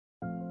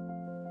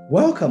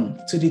Welcome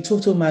to the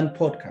Total Man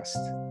Podcast,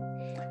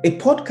 a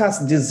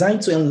podcast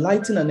designed to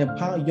enlighten and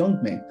empower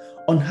young men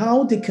on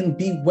how they can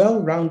be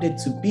well-rounded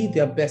to be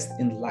their best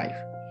in life.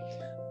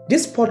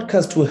 This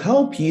podcast will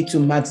help you to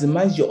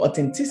maximize your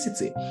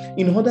authenticity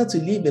in order to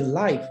live a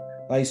life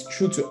that is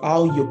true to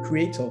how your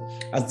Creator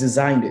has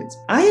designed it.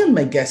 I and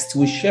my guests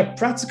will share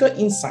practical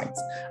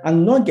insights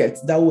and nuggets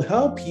that will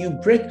help you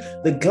break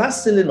the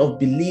glass ceiling of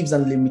beliefs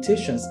and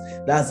limitations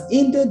that has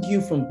hindered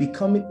you from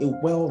becoming a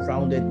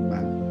well-rounded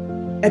man.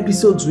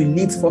 Episodes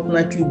released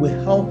fortnightly will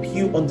help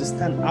you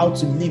understand how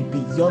to live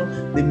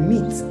beyond the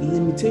myths,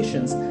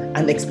 limitations,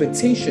 and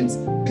expectations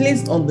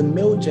placed on the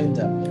male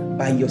gender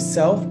by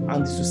yourself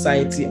and the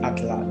society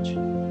at large.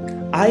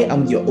 I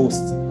am your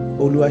host,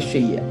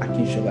 Oluwaseye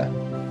Akinshola.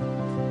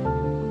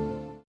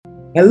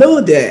 Hello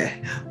there.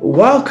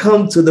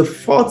 Welcome to the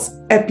fourth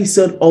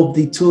episode of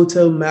the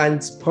Total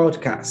Man's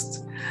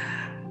Podcast,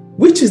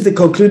 which is the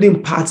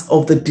concluding part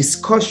of the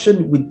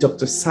discussion with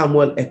Dr.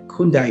 Samuel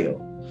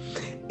Ekundayo.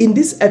 In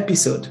this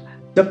episode,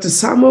 Dr.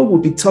 Samuel will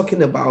be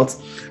talking about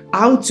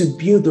how to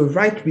build the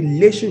right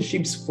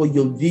relationships for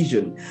your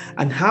vision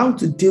and how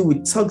to deal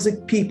with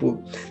toxic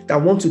people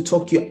that want to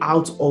talk you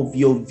out of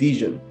your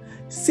vision.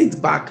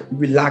 Sit back,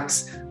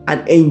 relax,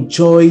 and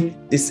enjoy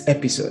this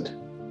episode.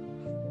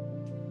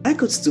 I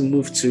got to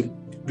move to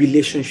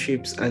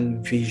relationships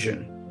and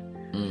vision.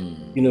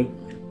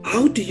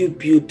 How do you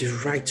build the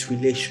right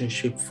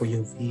relationship for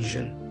your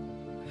vision?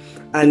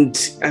 And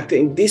I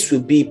think this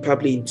will be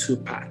probably in two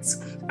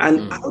parts.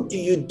 And how do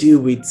you deal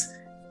with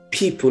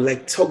people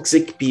like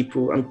toxic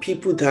people and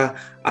people that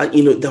are,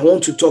 that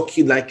want to talk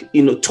you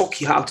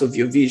out of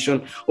your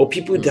vision, or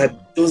people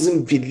that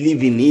doesn't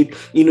believe in it?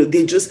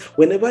 They just,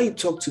 whenever you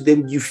talk to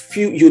them, you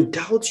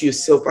doubt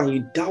yourself and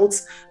you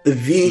doubt the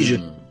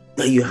vision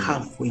that you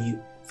have for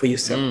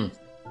yourself.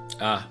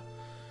 A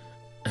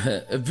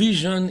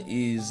vision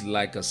is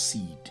like a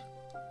seed.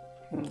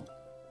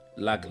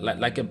 Like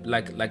a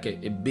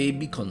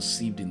baby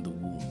conceived in the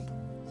womb.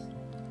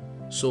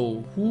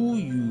 So who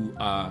you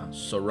are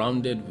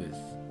surrounded with,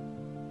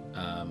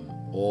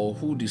 or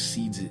who the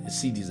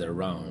seed is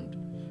around,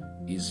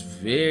 is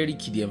very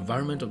key. The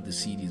environment of the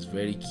seed is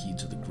very key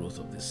to the growth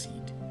of the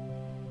seed.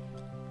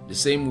 The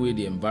same way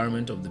the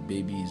environment of the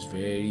baby is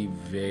very,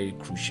 very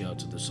crucial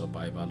to the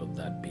survival of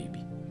that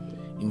baby.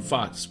 In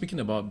fact, speaking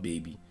about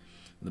baby,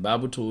 the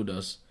Bible told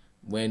us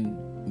when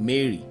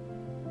Mary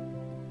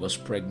was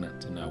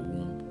pregnant in her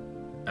womb,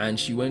 and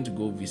she went to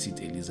go visit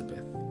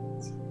Elizabeth,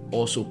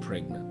 also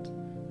pregnant.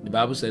 The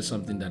Bible said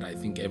something that I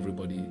think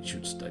everybody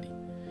should study.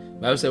 The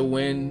Bible said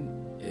when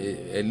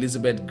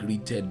Elizabeth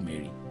greeted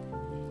Mary,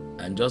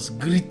 and just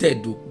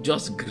greeting,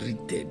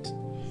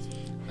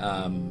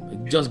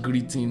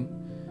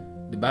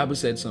 the Bible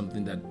said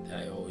something that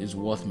is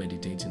worth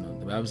meditating on.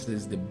 The Bible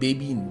says the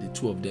baby in the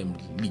two of them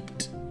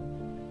leaped.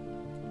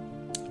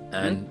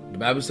 And the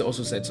Bible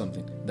also said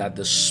something that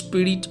the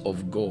Spirit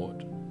of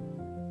God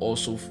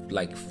also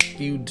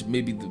filled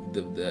maybe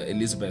the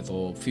Elizabeth,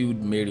 or filled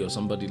Mary, or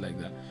somebody like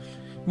that,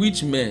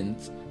 which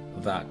meant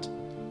that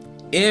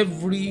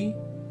every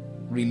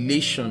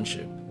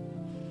relationship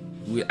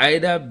will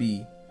either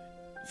be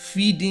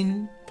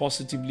feeding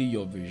positively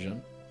your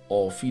vision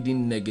or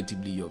feeding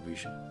negatively your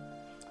vision.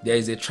 There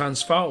is a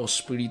transfer of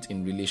spirit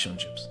in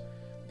relationships.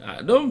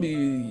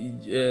 We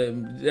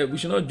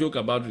should not joke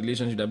about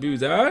relationships that people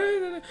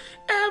say,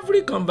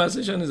 every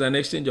conversation is an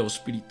exchange of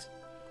spirit.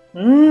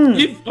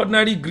 If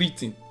ordinary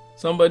greeting,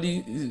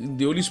 the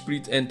Holy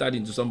Spirit entered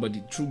into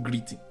somebody through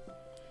greeting,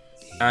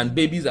 and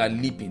babies are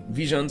leaping,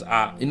 visions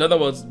are, in other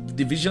words,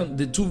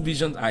 the two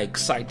visions are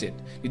excited.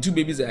 The two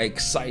babies are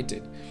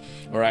excited,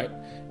 all right,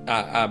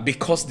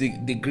 because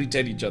they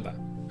greeted each other.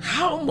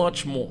 How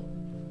much more,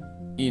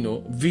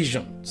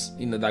 visions,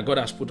 that God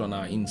has put on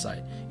our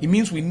inside? It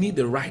means we need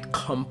the right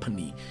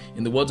company.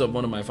 In the words of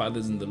one of my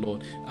fathers in the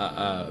Lord,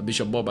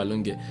 Bishop Bob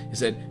Alunge, he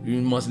said,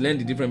 you must learn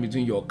the difference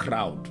between your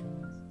crowd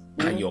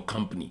and your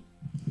company.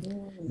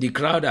 The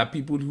crowd are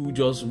people who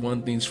just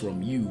want things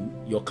from you.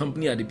 Your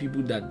company are the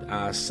people that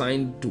are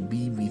assigned to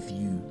be with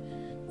you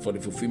for the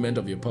fulfillment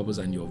of your purpose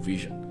and your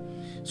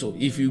vision. So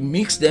if you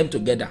mix them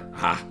together,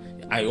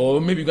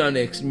 or maybe you're going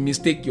to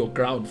mistake your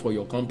crowd for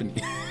your company.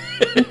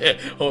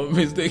 Or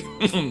mistake,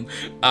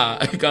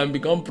 it can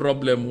become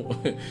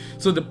problem.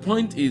 So the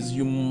point is,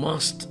 you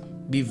must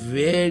be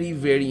very,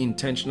 very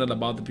intentional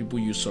about the people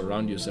you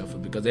surround yourself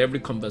with, because every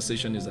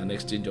conversation is an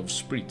exchange of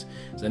spirit.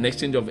 It's an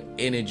exchange of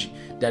energy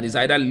that is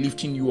either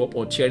lifting you up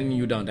or tearing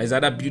you down. That is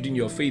either building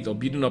your faith or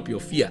building up your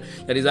fear.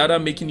 That is either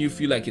making you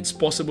feel like it's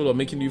possible or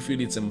making you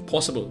feel it's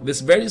impossible. This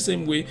very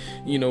same way,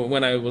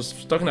 when I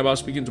was talking about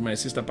speaking to my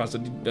sister, Pastor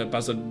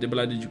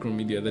Debola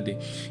Dijukrumi, the other day,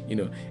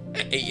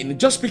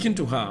 just speaking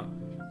to her,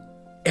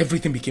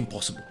 everything became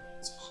possible.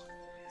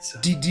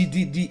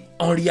 The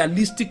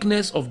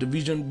unrealisticness of the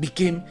vision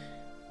became,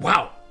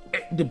 wow,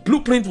 the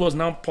blueprint was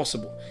now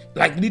possible.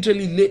 Like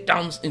literally laid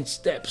down in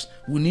steps.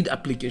 We need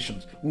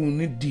applications. We will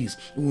need this.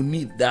 We will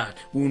need that.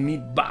 We will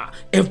need bar.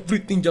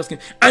 Everything just came.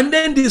 And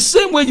then the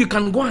same way you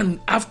can go and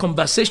have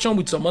conversation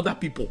with some other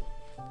people.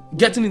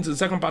 getting into the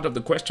second part of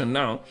the question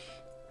now,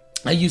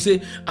 and you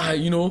say,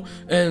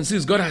 and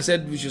since God has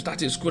said we should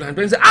start in school, and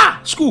parents say,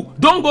 school,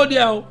 don't go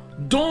there.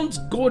 Don't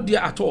go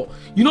there at all.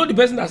 You know, the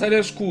person that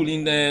started school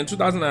in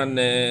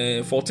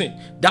 2014,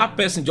 that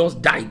person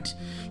just died.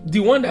 The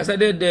one that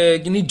started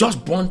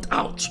just burnt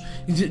out.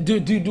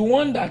 The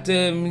one that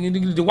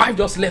the wife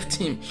just left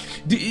him.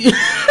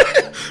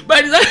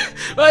 By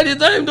the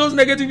time those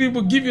negative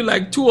people give you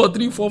like 2 or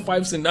 3, 4,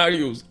 5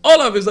 scenarios, all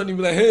of a sudden you'll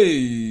be like,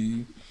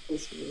 hey.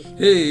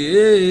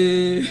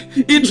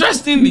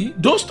 Interestingly,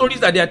 those stories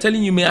that they are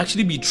telling you may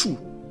actually be true.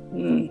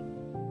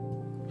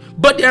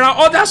 But there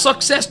are other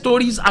success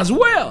stories as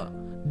well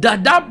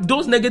that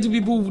those negative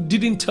people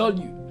didn't tell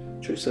you.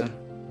 True, sir.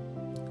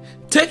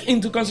 Take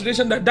into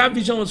consideration that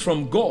vision was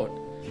from God.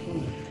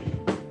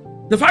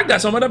 The fact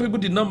that some other people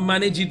did not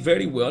manage it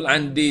very well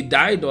and they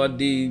died or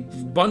they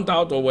burnt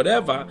out or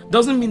whatever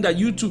doesn't mean that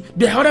you too.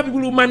 There are other people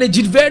who manage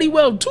it very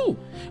well too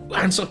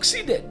and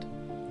succeeded.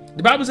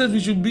 The Bible says we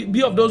should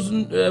be of those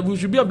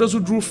who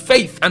through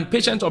faith and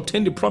patience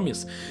obtain the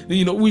promise.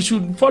 We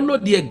should follow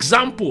the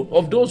example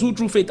of those who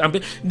through faith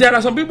and there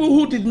are some people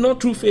who did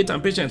not through faith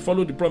and patience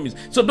follow the promise.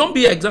 So don't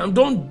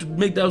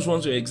make those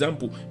ones your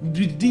example.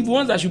 The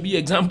ones that should be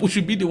example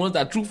should be the ones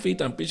that through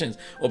faith and patience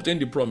obtain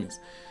the promise.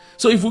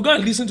 So if we're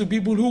going to listen to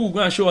people who are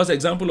going to show us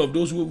example of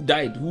those who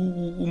died,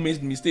 who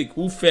made mistake,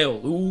 who fell,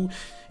 who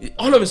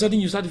all of a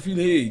sudden you start to feel,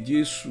 hey,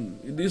 Jesus,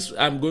 this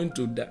I'm going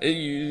to die.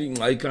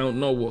 I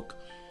cannot walk.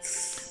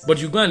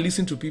 But you go and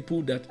listen to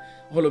people that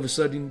all of a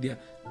sudden they are.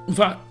 In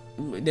fact,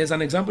 there's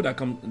an example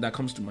that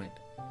comes to mind.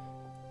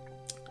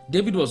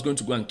 David was going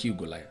to go and kill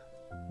Goliath,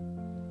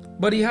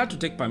 but he had to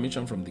take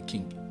permission from the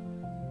king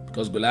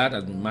because Goliath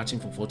has been marching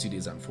for 40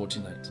 days and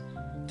 40 nights,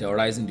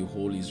 terrorizing the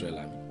whole Israel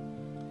army.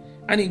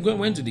 And he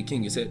went to the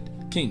king. He said,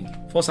 "King,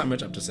 1 Samuel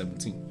chapter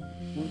 17.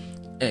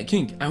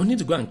 King, I will need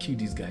to go and kill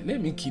this guy. Let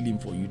me kill him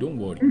for you. Don't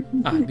worry."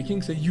 The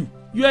king said, "You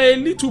are a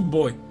little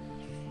boy.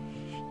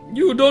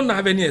 You don't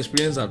have any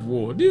experience at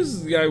war. This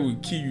guy will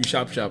kill you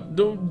sharp.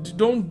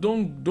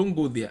 Don't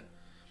go there."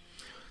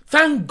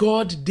 Thank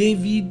God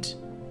David,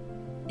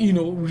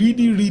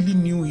 really, really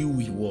knew who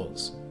he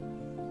was.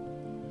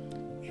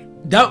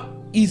 That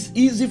is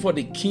easy for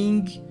the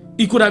king.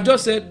 He could have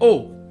just said,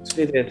 "Oh,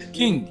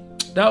 king,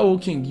 that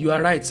old king, you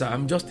are right, sir.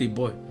 I'm just a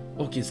boy.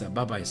 Okay, sir.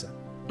 Bye-bye, sir."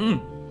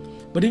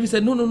 But David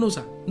said, No,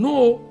 sir.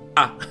 No.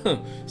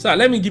 Sir,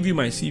 let me give you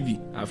my CV.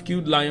 I've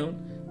killed lion.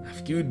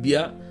 I've killed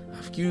bear.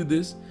 I've killed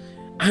this.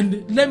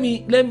 And let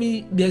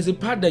me, there's a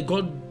part that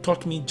God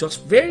taught me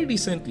just very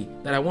recently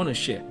that I want to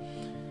share.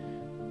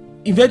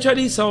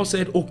 Eventually, Saul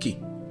said, okay.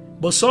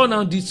 But Saul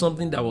now did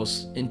something that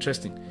was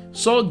interesting.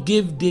 Saul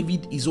gave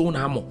David his own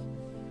armor.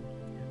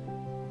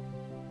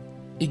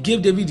 He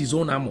gave David his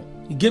own armor.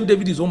 He gave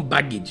David his own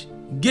baggage.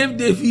 Gave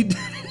David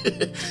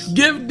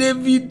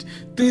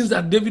things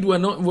that David were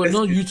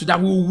not used to,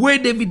 that will weigh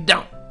David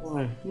down.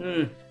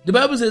 The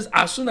Bible says,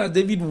 as soon as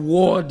David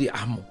wore the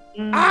armor,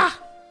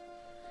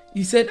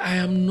 he said, I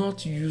am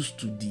not used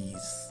to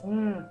this.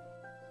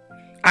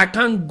 I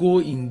can't go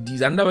in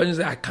this. And that person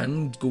said, I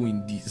can't go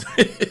in this.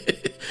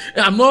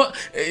 I'm not.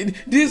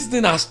 This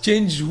thing has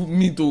changed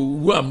me to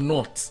who I'm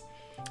not.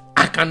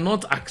 I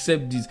cannot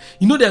accept this.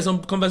 There are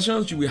some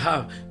conversations you will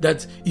have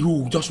that it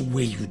will just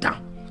weigh you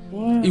down.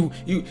 It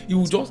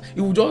will just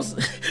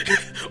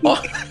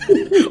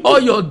all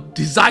your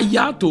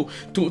desire to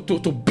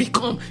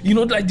become,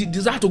 like the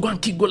desire to go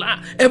and kick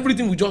Goliath,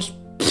 everything will just.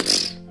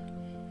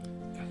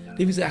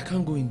 David said, I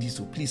can't go in this,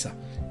 so please, sir,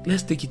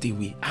 let's take it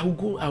away. I'll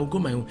go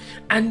my own.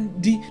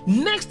 And the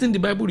next thing the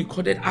Bible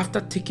recorded after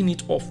taking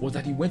it off was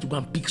that he went to go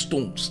and pick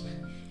stones.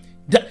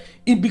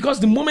 Because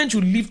the moment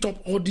you lift up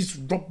all these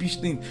rubbish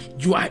things,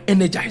 you are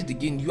energized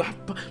again, you have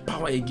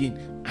power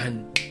again,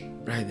 and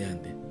right there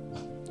and then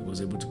he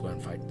was able to go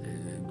and fight,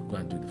 go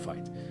and do the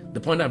fight. The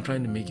point I'm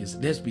trying to make is,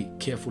 let's be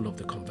careful of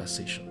the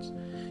conversations.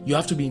 You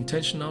have to be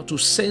intentional to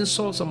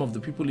censor some of the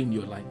people in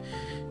your life.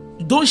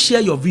 Don't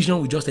share your vision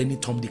with just any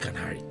Tom, Dick, and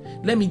Harry.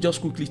 Let me just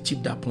quickly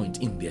chip that point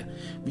in there.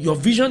 Your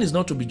vision is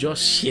not to be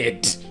just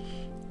shared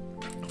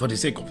for the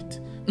sake of it.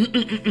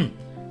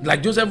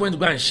 Like Joseph went to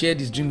go and share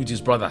his dream with his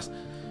brothers.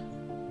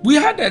 We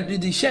heard that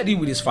he shared it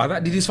with his father.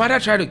 Did his father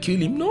try to kill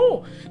him?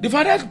 No. The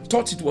father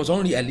thought it was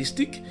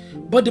unrealistic,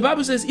 but the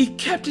Bible says he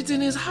kept it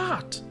in his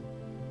heart.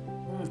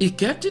 He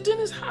kept it in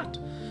his heart.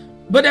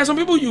 But there are some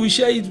people you will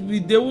share it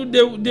with, they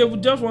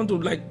would just want to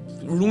like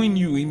ruin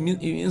you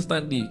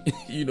instantly,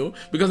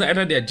 because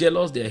either they're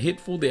jealous, they're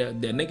hateful, they're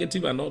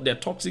negative and all, they're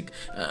toxic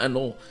and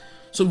all.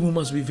 So we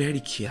must be very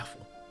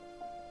careful.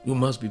 You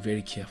must be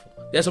very careful.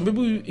 There are some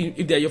people,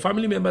 if they're your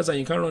family members and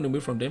you can't run away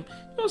from them,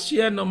 just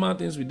share normal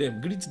things with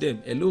them. Greet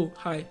them. Hello,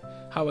 hi,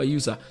 how are you,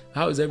 sir?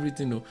 How is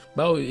everything?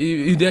 But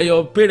if they're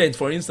your parents,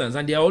 for instance,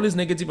 and they are always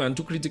negative and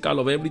too critical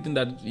of everything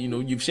that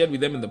you've shared with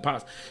them in the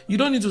past, you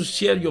don't need to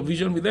share your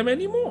vision with them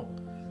anymore.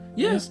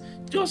 Yes,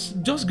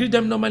 just greet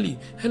them normally.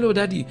 Hello,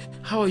 Daddy.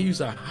 How are you,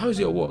 sir? How's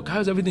your work?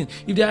 How's everything?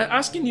 If they are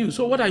asking you,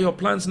 so what are your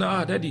plans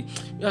now? Daddy,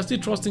 we are still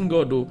trusting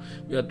God, though.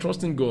 We are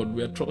trusting God.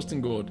 We are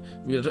trusting God.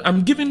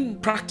 I'm giving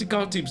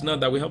practical tips now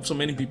that we have so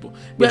many people.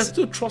 We are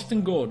still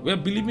trusting God. We are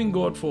believing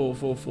God for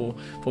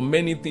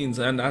many things.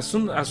 And as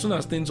soon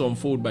as things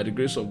unfold by the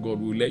grace of God,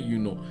 we'll let you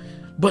know.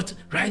 But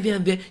right there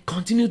and there,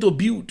 continue to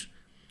build.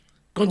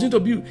 Continue to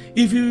build.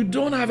 If you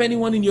don't have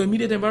anyone in your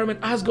immediate environment,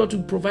 ask God to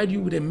provide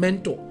you with a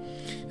mentor.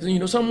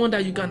 Someone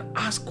that you can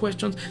ask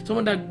questions,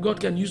 someone that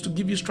God can use to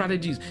give you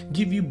strategies,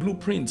 give you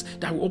blueprints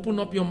that will open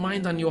up your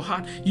mind and your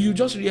heart. You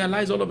just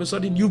realize all of a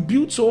sudden you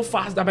build so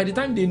fast that by the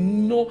time they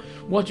know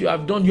what you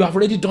have done, you have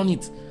already done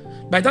it.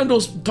 By the time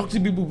those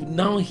toxic people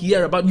now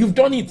hear about, you've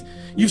done it.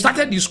 You've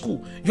started the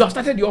school. You have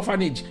started the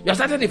orphanage. You have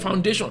started the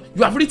foundation.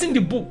 You have written the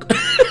book.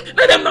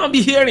 Let them now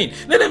be hearing.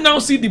 Let them now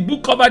see the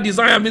book cover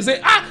design and be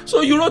saying,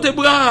 so you wrote a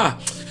book.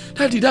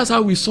 Daddy, that's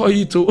how we saw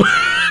it. Oh.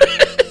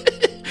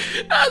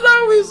 That's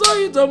how we saw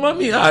it, oh,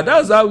 mommy.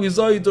 That's how we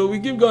saw it. Oh. We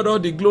give God all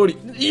the glory.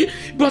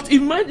 But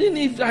imagine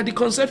if at the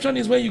conception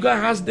is when you go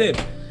and ask them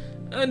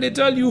and they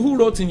tell you who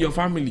wrote in your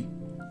family.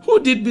 Who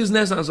did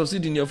business and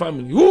succeed in your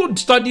family? Who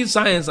studied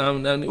science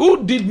and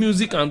who did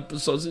music and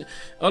succeed?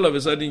 All of a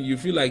sudden, you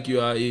feel like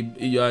you are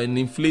an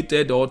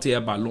inflated hot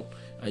air balloon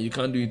and you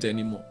can't do it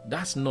anymore.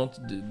 That's not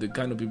the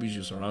kind of people you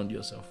should surround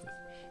yourself with.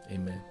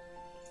 Amen.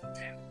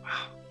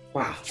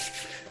 Wow.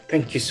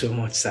 Thank you so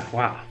much, sir.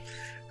 Wow.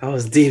 That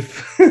was deep.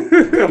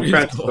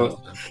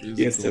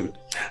 Yes, sir.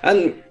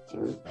 And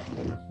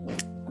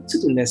to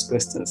the next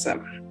question,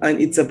 sir. And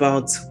it's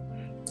about,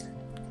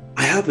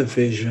 I have a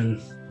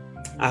vision.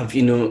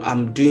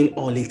 I'm doing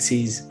all it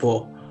is,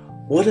 but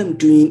what I'm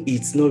doing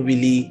is not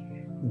really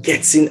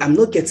I'm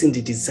not getting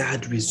the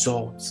desired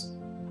results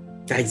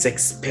that is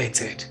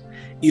expected.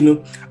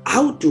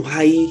 How do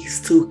I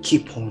still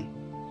keep on?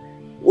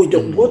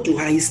 What do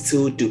I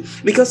still do?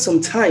 Because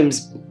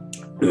sometimes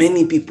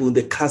many people,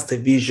 they cast a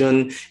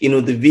vision,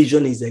 the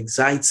vision is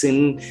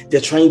exciting. They're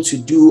trying to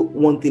do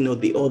one thing or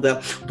the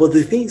other, but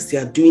the things they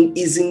are doing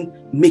isn't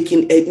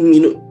making,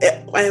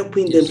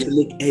 helping them to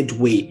make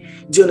headway.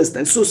 Do you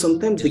understand? So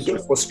sometimes they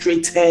get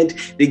frustrated.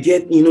 They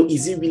get,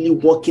 is it really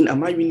working?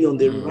 Am I really on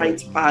the right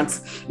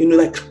path?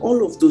 Like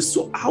all of those.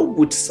 So how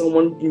would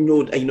someone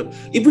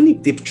even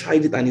if they've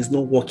tried it and it's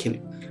not working,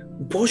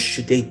 what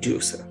should they do,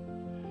 sir?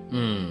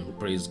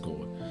 Praise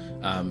God.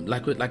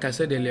 Like I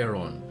said earlier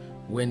on,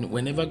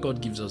 whenever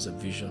God gives us a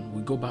vision,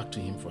 we go back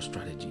to Him for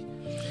strategy.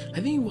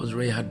 I think it was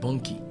Reinhard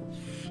Bonnke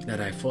that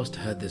I first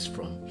heard this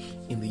from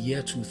in the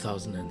year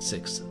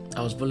 2006.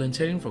 I was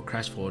volunteering for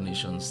Christ for All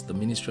Nations, the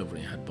ministry of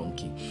Reinhard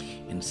Bonnke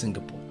in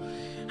Singapore.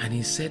 And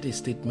he said a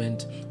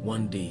statement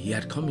one day. He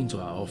had come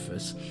into our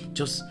office,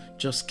 just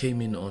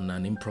came in on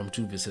an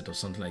impromptu visit or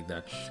something like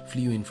that,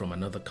 flew in from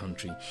another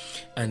country.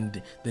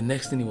 And the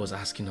next thing he was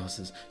asking us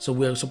is, so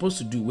we're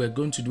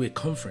going to do a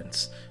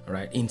conference,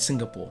 right, in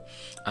Singapore.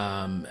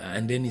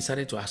 And then he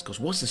started to ask us,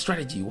 what's the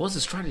strategy?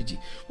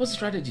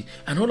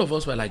 And all of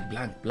us were like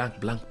blank.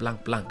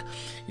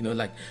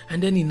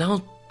 And then he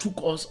now took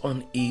us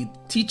on a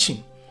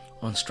teaching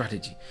on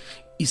strategy.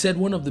 He said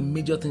one of the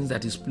major things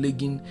that is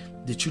plaguing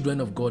the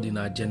children of God in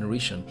our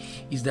generation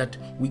is that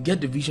we get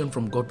the vision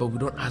from God, but we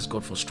don't ask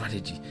God for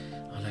strategy.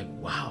 I'm like,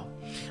 wow.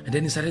 And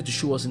then he started to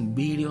show us in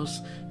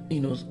various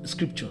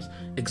scriptures,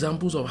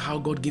 examples of how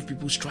God gave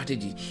people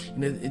strategy.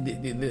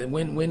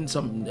 When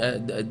some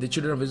the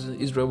children of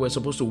Israel were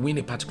supposed to win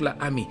a particular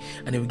army,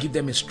 and he would give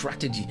them a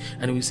strategy,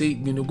 and he would say,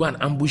 go and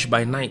ambush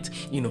by night,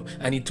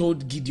 and he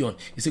told Gideon,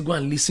 he said, go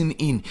and listen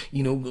in,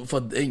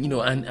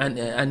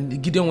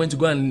 and Gideon went to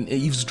go and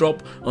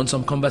eavesdrop on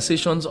some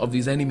conversations of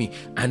his enemy,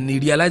 and he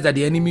realized that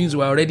the enemies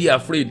were already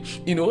afraid,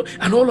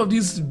 and all of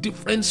these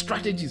different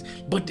strategies,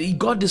 but he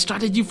got the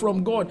strategy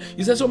from God.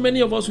 He said, so many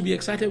of us will be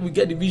excited, we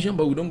get the vision,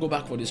 but we don't go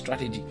back for the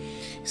strategy.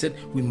 He said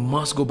we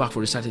must go back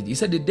for the strategy. He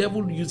said the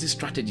devil uses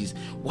strategies.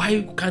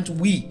 Why can't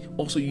we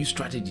also use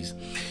strategies?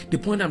 The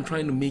point I'm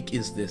trying to make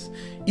is this: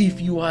 if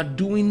you are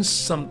doing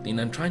something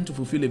and trying to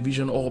fulfill a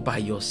vision all by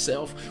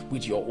yourself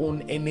with your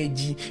own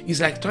energy,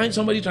 it's like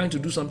somebody trying to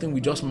do something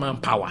with just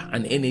manpower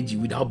and energy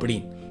without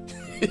brain.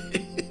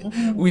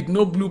 With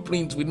no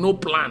blueprint, with no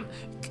plan.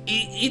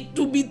 It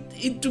will be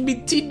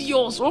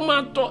tedious. Oh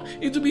my God,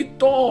 it will be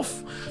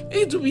tough.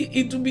 It will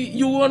be.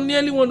 You will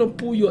nearly want to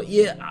pull your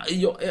ear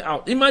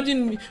out.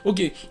 Imagine,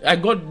 okay, I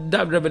got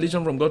that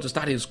revelation from God to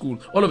start a school.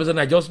 All of a sudden,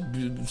 I just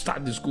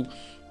start the school.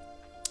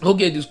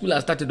 Okay, the school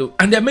has started,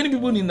 and there are many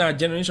people in our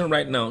generation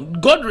right now.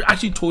 God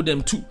actually told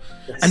them to,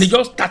 and they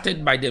just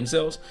started by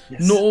themselves.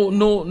 Yes.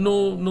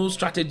 No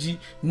strategy,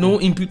 no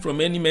input from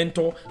any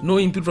mentor, no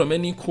input from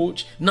any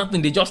coach,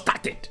 nothing. They just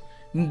started.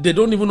 They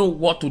don't even know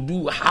what to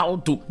do, how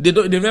to.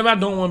 They've never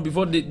done one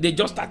before. They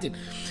just started.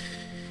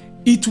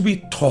 It will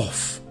be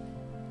tough.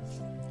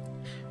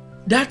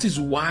 That is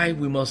why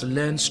we must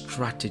learn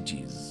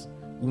strategies.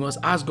 We must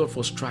ask God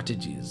for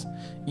strategies.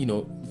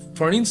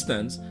 For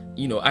instance,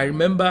 I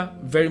remember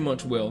very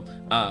much well,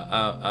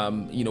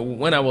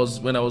 when I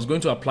was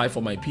going to apply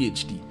for my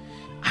PhD,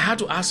 I had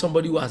to ask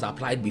somebody who has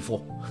applied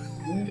before.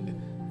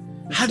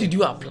 How did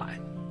you apply?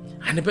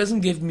 And the person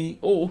gave me,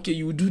 oh, okay,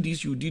 you do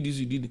this, you did this,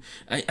 you did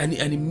it. And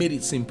he made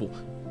it simple,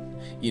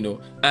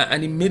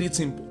 and he made it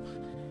simple.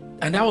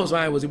 And that was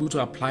why I was able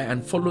to apply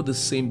and follow the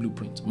same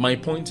blueprint. My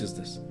point is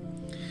this.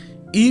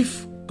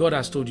 If God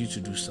has told you to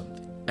do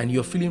something and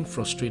you're feeling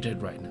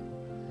frustrated right now,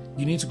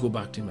 you need to go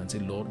back to him and say,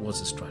 Lord, what's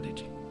the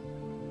strategy?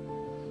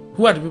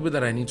 Who are the people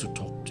that I need to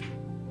talk to?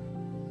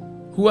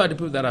 Who are the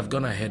people that have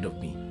gone ahead of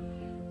me?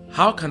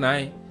 How can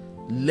I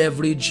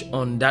leverage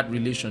on that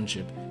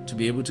relationship to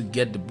be able to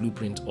get the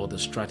blueprint or the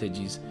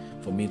strategies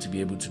for me to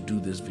be able to do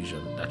this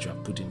vision that you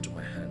have put into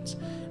my hands?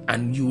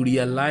 And you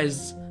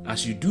realize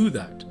as you do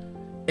that,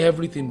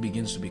 everything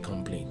begins to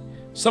become plain.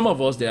 Some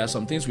of us, there are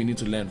some things we need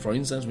to learn. For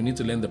instance, we need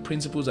to learn the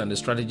principles and the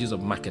strategies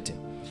of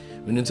marketing.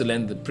 We need to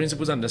learn the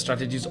principles and the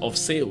strategies of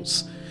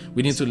sales.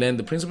 We need to learn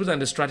the principles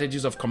and the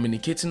strategies of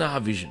communicating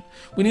our vision.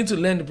 We need to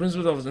learn the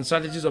principles and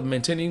strategies of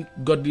maintaining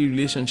godly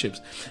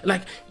relationships.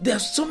 Like, there are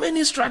so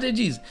many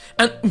strategies.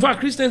 And in fact,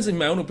 Christians, in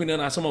my own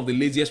opinion, are some of the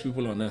laziest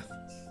people on earth.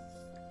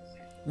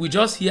 We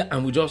just hear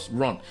and we just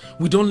run.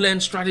 We don't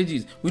learn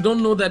strategies. We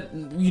don't know that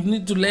we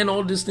need to learn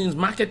all these things: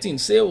 marketing,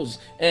 sales,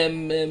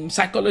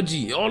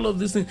 psychology, all of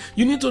these things.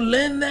 You need to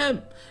learn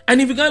them.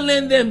 And if you can't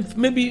learn them,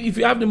 maybe if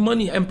you have the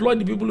money, employ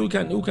the people who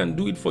can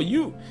do it for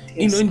you.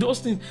 Yes. In those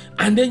things.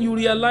 And then you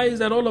realize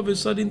that all of a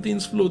sudden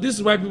things flow. This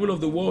is why people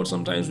of the world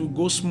sometimes will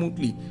go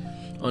smoothly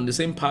on the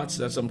same paths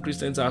that some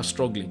Christians are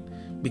struggling,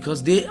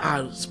 because they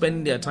are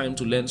spending their time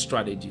to learn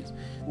strategies.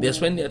 They're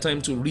spending their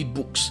time to read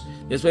books.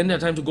 They're spending their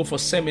time to go for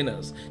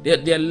seminars.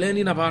 They're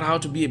learning about how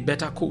to be a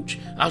better coach,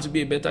 how to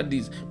be a better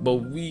this. But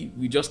we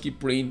just keep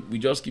praying. We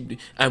just keep,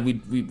 and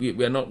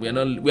we're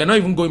not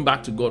even going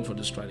back to God for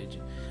the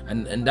strategy.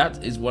 And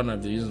that is one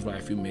of the reasons why I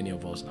feel many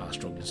of us are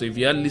struggling. So if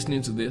you are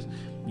listening to this,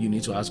 you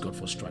need to ask God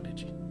for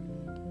strategy.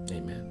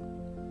 Amen.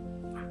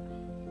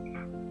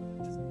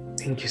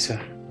 Thank you,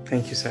 sir.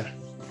 Thank you, sir.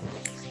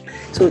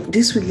 So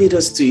this will lead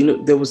us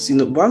to, there was,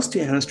 whilst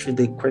you answered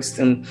the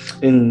question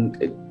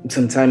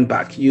some time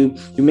back, you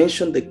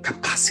mentioned the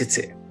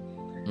capacity.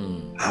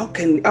 How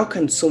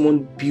can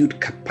someone build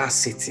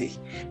capacity?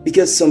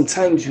 Because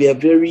sometimes we are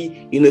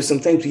very,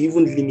 sometimes we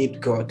even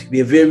limit God.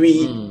 We are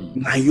very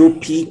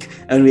myopic,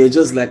 and we are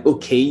just like,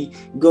 okay,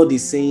 God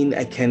is saying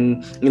I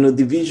can,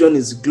 the vision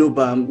is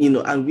global,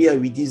 and we are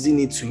reducing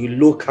it to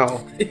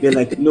local. We're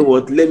like, you know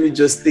what, let me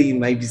just stay in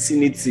my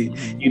vicinity.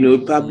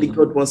 Probably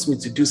God wants me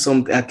to do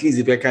something. At least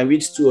if I can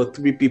reach 2 or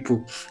 3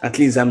 people, at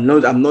least I'm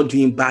not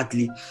doing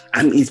badly.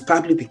 And it's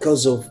probably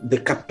because of the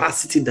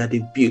capacity that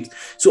they built.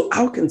 So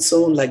how can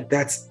someone like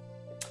that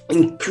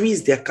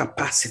increase their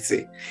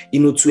capacity,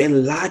 to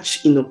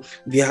enlarge,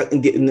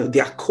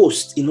 their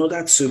coast, in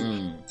order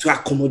to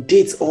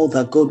accommodate all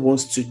that God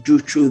wants to do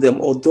through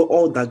them, or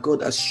all that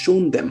God has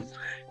shown them,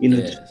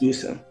 to do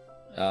so?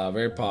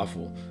 Very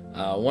powerful.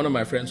 One of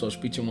my friends was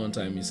preaching one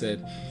time. He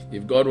said,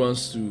 if God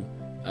wants to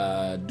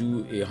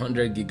do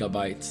 100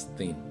 gigabytes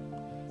thing,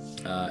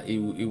 he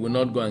will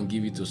not go and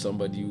give it to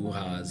somebody who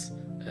has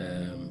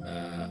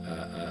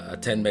a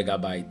 10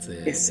 megabyte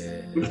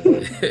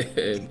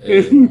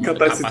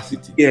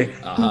capacity. Yeah.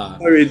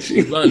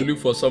 You go and look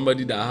for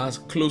somebody that has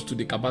close to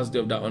the capacity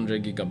of that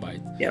 100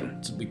 gigabytes. Yeah.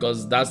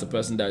 Because that's the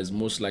person that is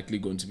most likely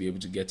going to be able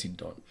to get it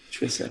done.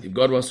 True, sir. If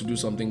God wants to do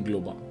something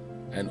global,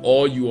 and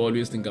all you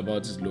always think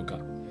about is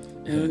local,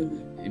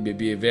 it may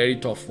be a very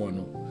tough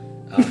one.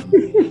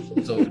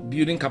 So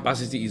building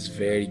capacity is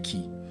very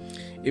key.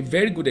 A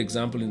very good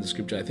example in the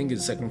scripture, I think,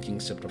 is 2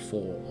 Kings chapter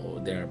 4 or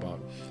thereabout,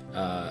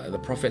 the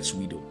prophet's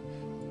widow,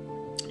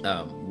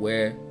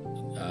 where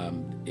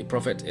a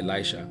prophet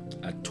Elisha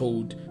had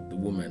told the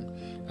woman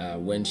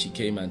when she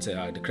came and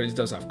said, the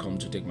creditors have come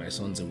to take my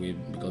sons away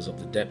because of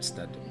the debts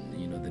that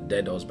the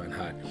dead husband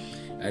had.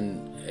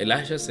 And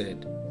Elisha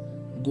said,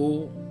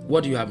 go,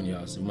 what do you have in your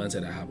house? The woman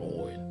said, I have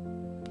oil.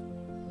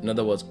 In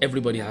other words,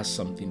 everybody has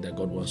something that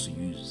God wants to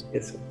use.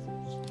 Yes, sir.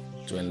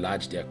 To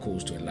enlarge their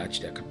coast, to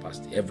enlarge their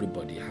capacity.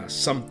 Everybody has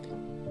something,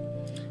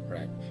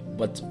 right?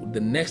 But the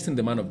next thing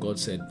the man of God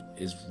said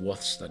is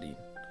worth studying.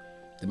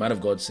 The man of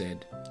God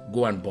said,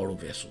 go and borrow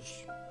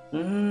vessels.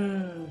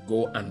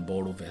 Go and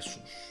borrow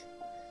vessels.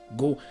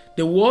 Go.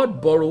 The word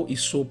borrow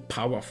is so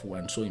powerful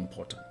and so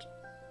important.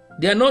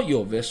 They are not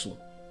your vessel.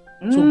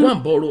 So go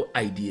and borrow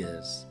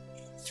ideas.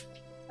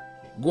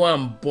 Go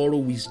and borrow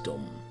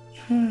wisdom.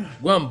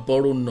 Go and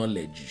borrow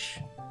knowledge.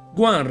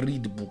 Go and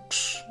read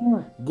books.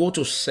 Go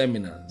to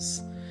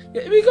seminars.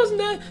 Because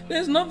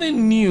there's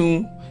nothing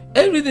new.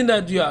 Everything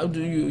that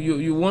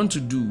you want to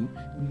do,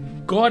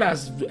 God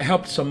has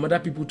helped some other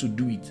people to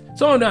do it.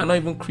 Some of them are not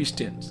even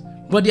Christians,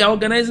 but they are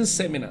organizing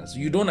seminars.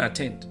 You don't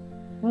attend.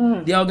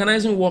 They are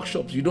organizing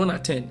workshops. You don't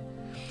attend.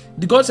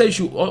 God said you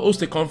should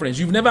host a conference.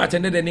 You've never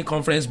attended any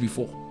conference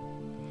before.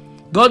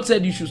 God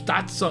said you should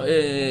start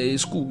a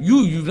school.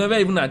 You've never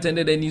even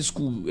attended any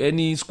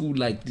school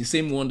like the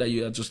same one that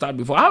you had to start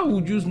before. How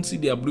would you see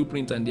their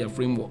blueprint and their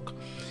framework?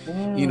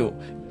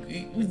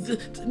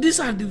 These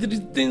are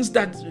the things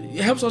that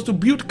helps us to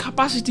build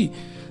capacity.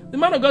 The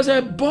man of God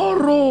said,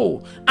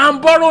 borrow,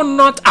 and borrow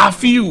not a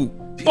few.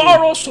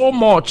 Borrow so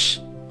much.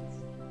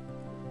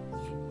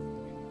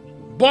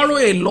 Borrow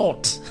a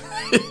lot.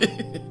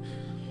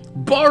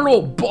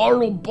 Borrow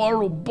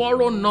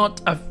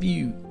not a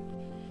few.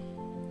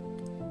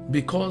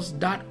 Because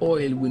that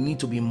oil will need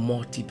to be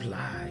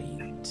multiplied.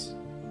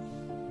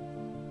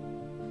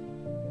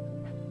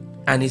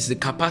 And it's the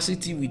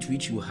capacity with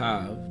which you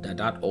have that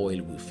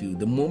oil will fill.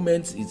 The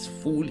moment it's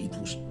full, it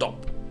will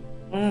stop.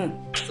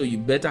 So you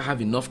better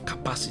have enough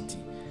capacity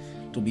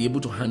to be able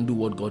to handle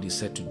what God is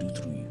said to do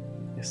through you.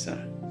 Yes,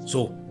 sir.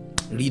 So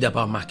read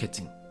about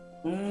marketing.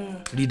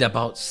 Read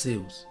about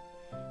sales.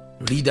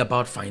 Read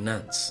about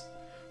finance.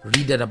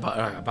 Read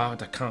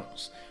about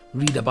accounts.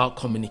 Read about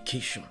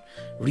communication.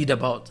 Read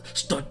about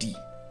study.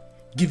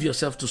 Give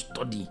yourself to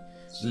study.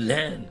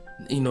 Learn.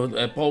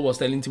 Paul was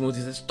telling Timothy,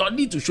 he said,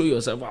 study to show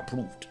yourself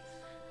approved.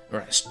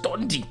 Right?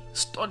 Study.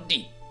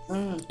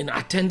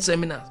 Attend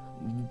seminars.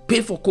 Pay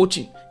for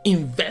coaching.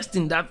 Invest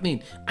in that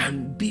thing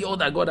and be all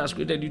that God has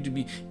created you to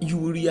be. You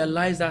will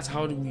realize that's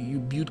how you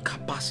build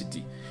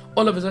capacity.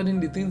 All of a sudden,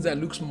 the things that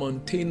looks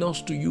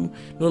mountainous to you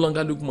no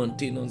longer look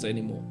mountainous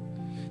anymore.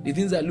 The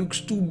things that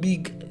looks too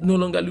big no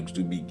longer looks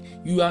too big.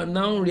 You are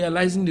now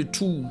realizing the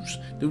tools,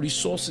 the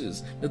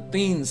resources, the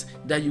things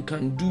that you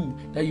can do,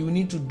 that you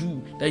need to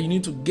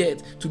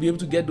get to be able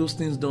to get those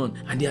things done.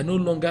 And they are no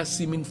longer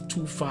seeming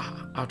too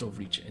far out of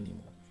reach anymore.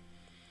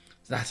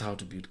 That's how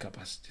to build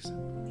capacities.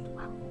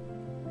 Wow.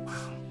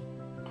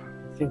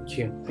 Thank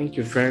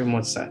you very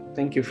much, sir.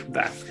 Thank you for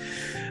that.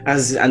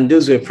 And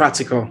those were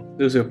practical.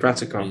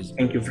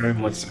 Thank you very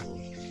much, sir.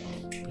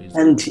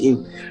 And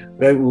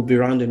we'll be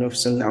rounding off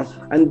soon now.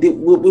 And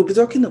we'll be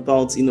talking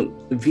about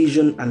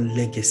vision and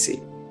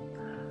legacy.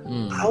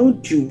 How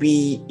do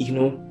we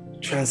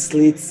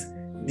translate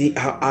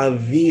our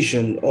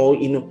vision, or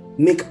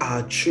make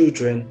our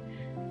children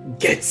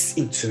get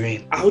into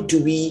it? How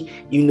do we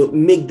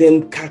make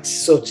them catch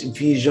such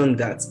vision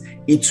that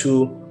it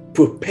will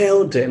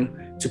propel them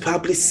to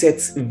probably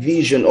set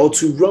vision, or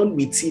to run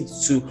with it,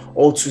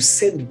 or to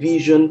set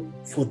vision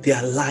for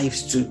their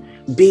lives too,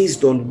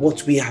 based on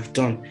what we have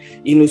done?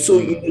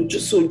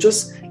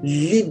 Just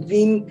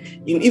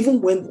living,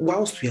 even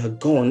whilst we are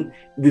gone,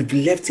 we've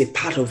left a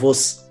part of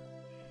us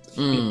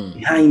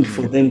behind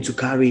for them to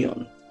carry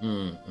on.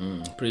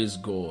 Praise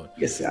God.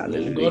 Yes, sir.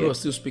 God was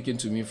still speaking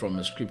to me from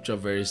a scripture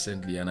very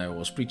recently, and I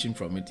was preaching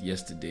from it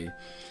yesterday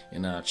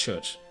in our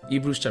church.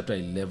 Hebrews chapter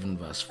 11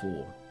 verse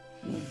 4.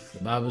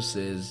 The Bible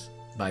says,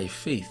 by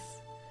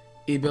faith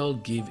Abel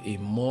gave a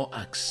more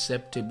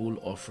acceptable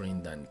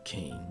offering than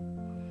Cain,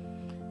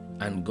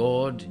 and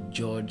God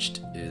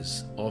judged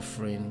his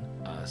offering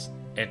as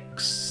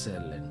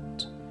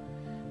excellent,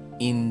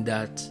 in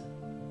that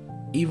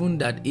even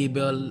that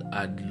Abel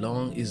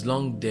is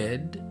long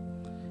dead,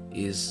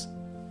 his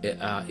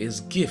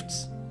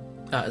gifts.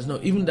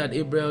 Even that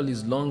Abel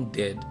is long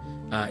dead,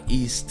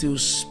 he still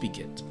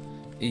speaketh.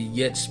 He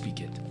yet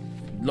speaketh.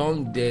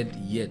 Long dead,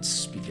 yet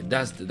speaketh.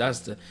 That's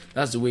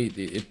the way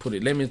it put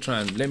it. Let me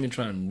try and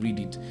read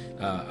it.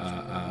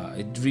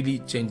 It really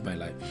changed my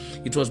life.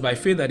 It was by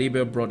faith that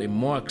Abel brought a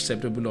more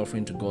acceptable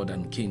offering to God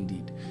than Cain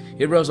did.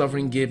 Abel's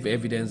offering gave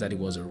evidence that he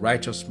was a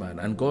righteous man,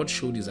 and God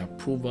showed his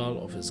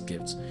approval of his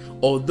gifts.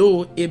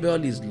 Although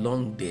Abel is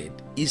long dead,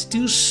 he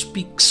still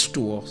speaks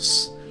to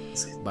us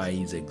by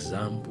his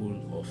example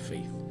of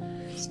faith.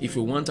 If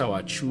we want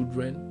our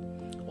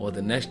children or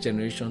the next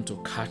generation to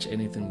catch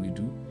anything we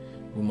do,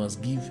 we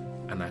must give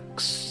an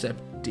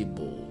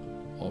acceptable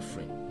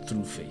offering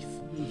through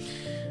faith.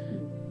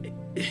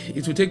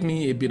 It will take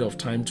me a bit of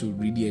time to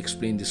really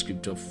explain the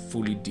scripture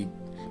fully deep,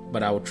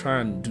 but I will try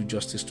and do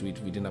justice to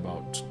it within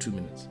about 2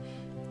 minutes.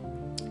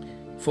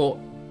 For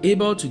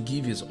Abel to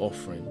give his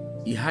offering,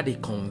 he had a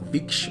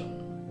conviction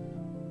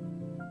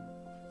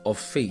of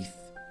faith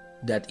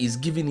that is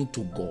giving it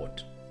to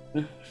God.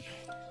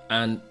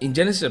 And in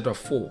Genesis chapter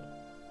 4,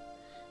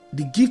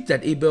 the gift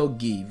that Abel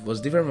gave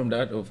was different from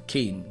that of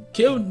Cain.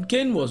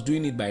 Cain was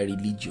doing it by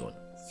religion.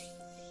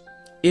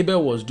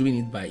 Abel was doing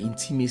it by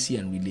intimacy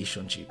and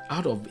relationship,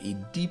 out of a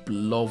deep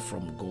love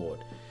from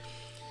God.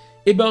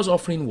 Abel's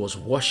offering was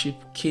worship.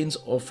 Cain's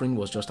offering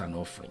was just an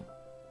offering.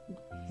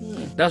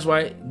 That's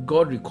why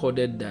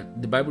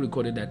the Bible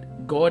recorded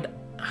that God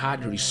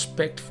had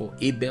respect for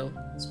Abel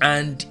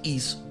and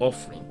his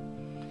offering.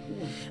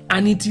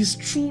 And it is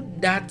through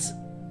that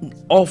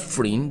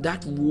offering,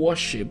 that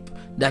worship,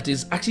 that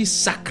is actually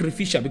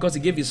sacrificial, because he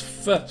gave his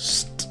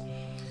first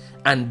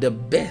and the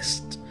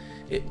best.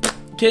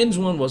 Cain's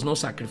one was not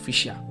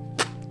sacrificial.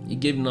 He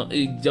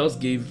just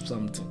gave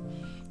something.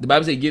 The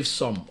Bible says he gave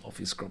some of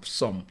his crops,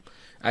 some.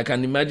 I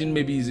can imagine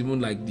maybe it's even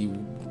like the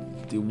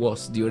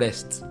worst, the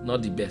rest,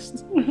 not the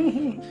best.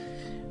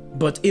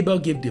 But Abel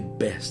gave the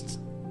best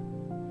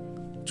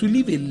to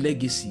leave a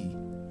legacy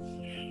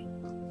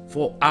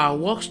for our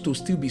works to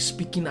still be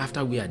speaking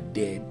after we are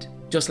dead.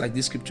 Just like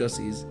this scripture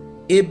says,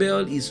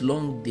 Abel is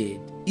long dead.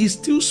 He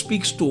still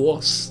speaks to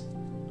us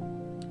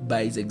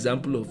by his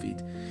example of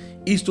it.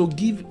 Is to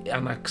give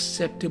an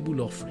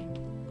acceptable offering.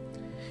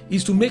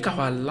 is to make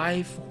our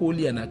life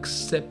holy and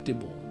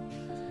acceptable,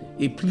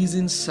 a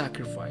pleasing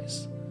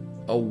sacrifice,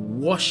 a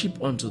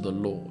worship unto the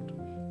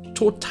Lord,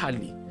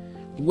 totally,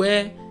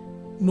 where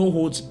no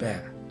holds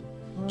back,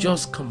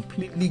 just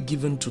completely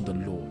given to the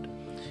Lord.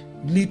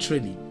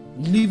 Literally,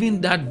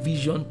 living that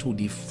vision to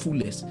the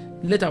fullest.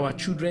 Let our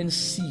children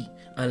see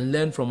and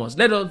learn from us.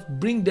 Let us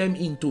bring them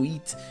into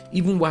it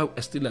even while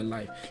we're still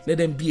alive. Let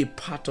them be a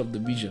part of the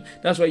vision.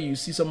 That's why you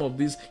see some of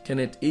these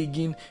Kenneth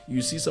Hagin,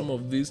 you see some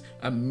of these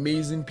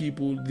amazing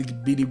people, the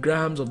Billy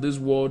Grahams of this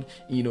world,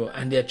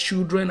 and their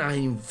children are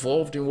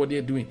involved in what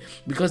they're doing,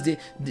 because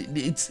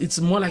it's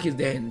more like it's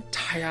their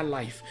entire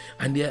life,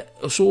 and they're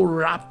so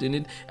wrapped in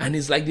it, and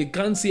it's like they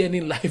can't see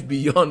any life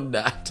beyond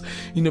that,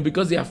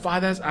 because their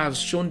fathers have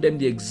shown them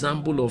the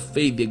example of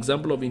faith, the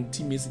example of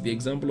intimacy, the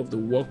example of the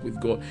walk with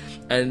God.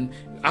 And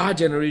our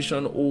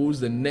generation owes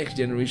the next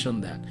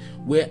generation that,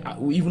 where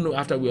even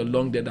after we are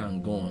long dead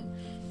and gone,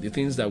 the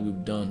things that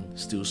we've done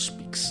still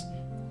speaks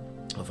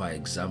of our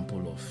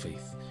example of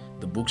faith,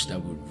 the books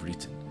that we've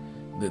written,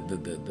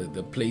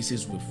 the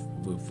places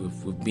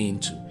we've been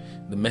to,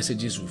 the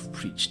messages we've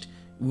preached.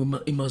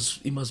 It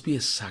must be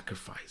a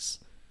sacrifice.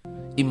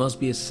 It must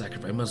be a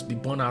sacrifice. It must be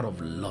born out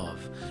of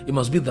love. It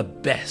must be the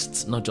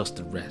best, not just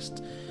the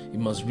rest. It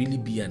must really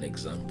be an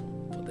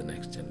example for the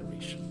next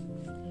generation.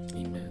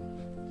 Amen.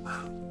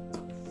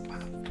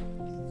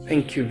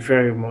 Thank you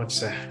very much,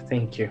 sir.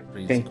 Thank you.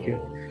 Praise you.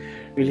 God.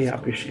 Really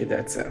appreciate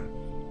that, sir.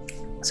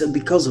 So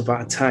because of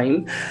our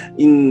time,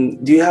 do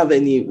you have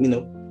any,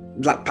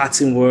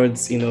 parting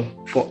words,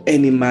 for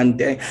any man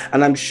there?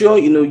 And I'm sure,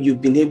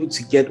 you've been able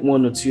to get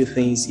one or two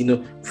things,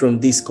 from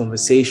this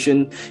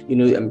conversation.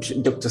 I'm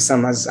sure Dr.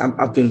 Sam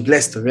I've been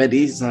blessed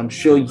already, so I'm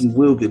sure you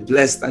will be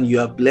blessed, and you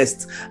are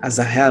blessed as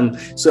I am.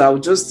 So I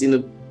would just,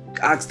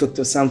 ask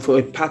Dr. Sam for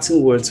a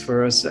parting words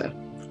for us, sir.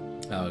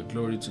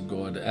 Glory to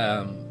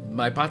God.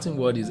 My parting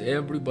word is,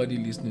 everybody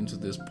listening to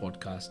this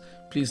podcast,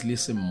 please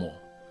listen more.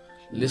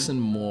 Listen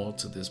more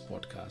to this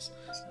podcast.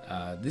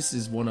 This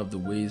is one of the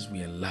ways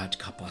we enlarge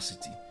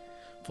capacity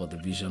for the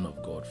vision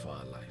of God for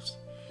our lives.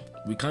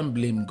 We can't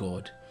blame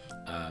God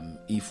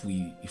if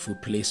we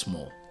play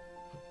small,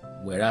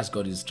 whereas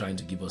God is trying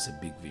to give us a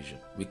big vision.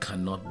 We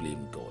cannot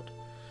blame God.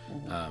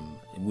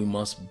 We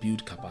must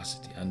build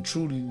capacity, and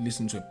truly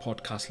listen to a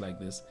podcast like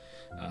this,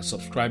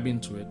 subscribing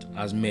to it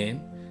as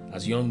men,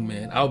 as young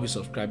men. I'll be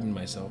subscribing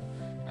myself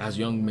as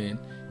young men,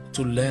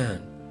 to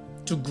learn,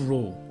 to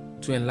grow,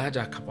 to enlarge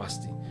our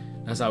capacity.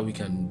 That's how we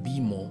can be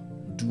more,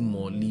 do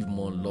more, live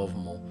more, love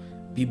more,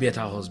 be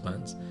better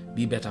husbands,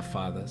 be better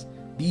fathers,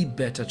 be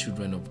better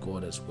children of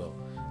God as well,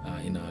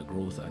 in our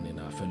growth and in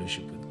our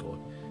fellowship with God.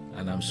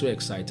 And I'm so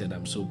excited,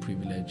 I'm so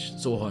privileged,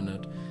 so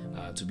honored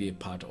to be a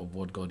part of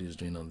what God is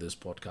doing on this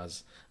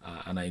podcast.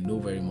 And I know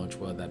very much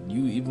well that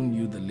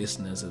you, the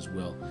listeners as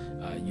well,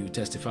 you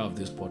testify of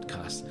this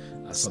podcast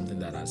as something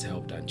that has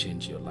helped and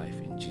changed your life,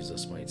 in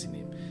Jesus' mighty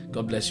name.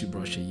 God bless you,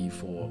 Bro Sheyi,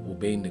 for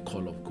obeying the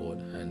call of God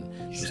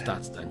and to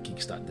start and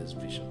kickstart this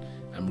vision.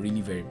 I'm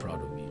really very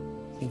proud of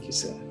you. Thank you,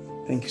 sir.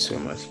 Thank you so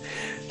much.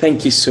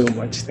 Thank you so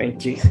much.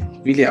 Thank you.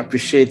 Really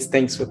appreciate.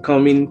 Thanks for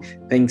coming.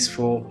 Thanks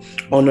for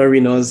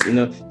honoring us.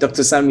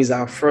 Dr. Sam is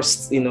our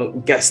first,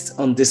 guest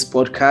on this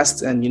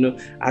podcast. And,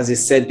 as I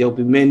said, there'll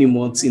be many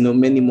more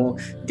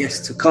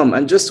guests to come.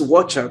 And just to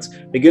watch out,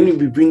 we're going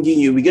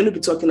to be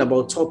talking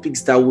about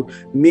topics that will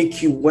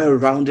make you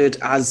well-rounded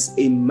as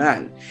a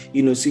man.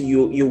 So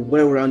you're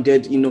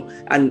well-rounded,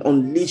 and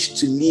unleashed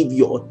to live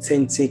your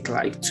authentic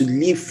life, to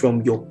live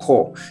from your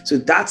core. So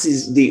that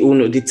is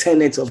the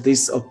tenet of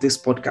this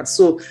podcast.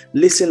 So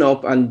listen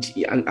up, and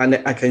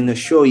I can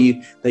assure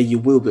you that you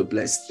will be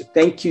blessed.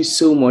 Thank you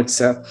so much,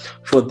 sir,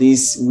 for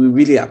this. We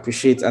really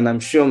appreciate, and I'm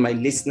sure my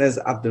listeners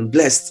have been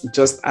blessed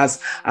just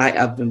as I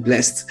have been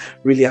blessed.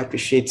 Really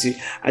appreciate you.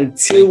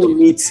 Until we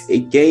meet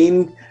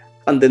again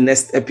on the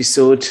next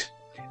episode,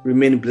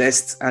 remain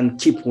blessed and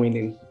keep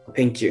winning.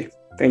 Thank you.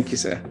 Thank you,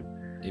 sir.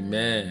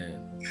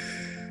 Amen.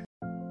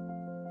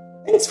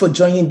 Thanks for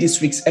joining this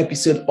week's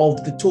episode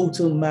of the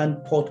Total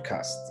Man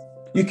Podcast.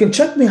 You can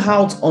check me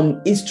out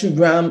on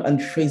Instagram and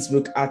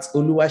Facebook at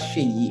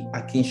Oluwaseyi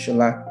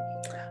Akinshola.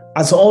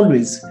 As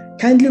always,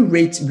 kindly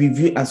rate,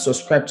 review, and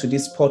subscribe to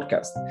this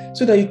podcast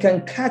so that you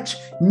can catch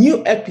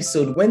new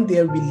episodes when they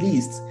are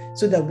released,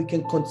 so that we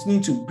can continue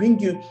to bring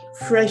you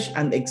fresh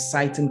and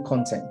exciting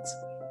content.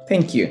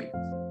 Thank you.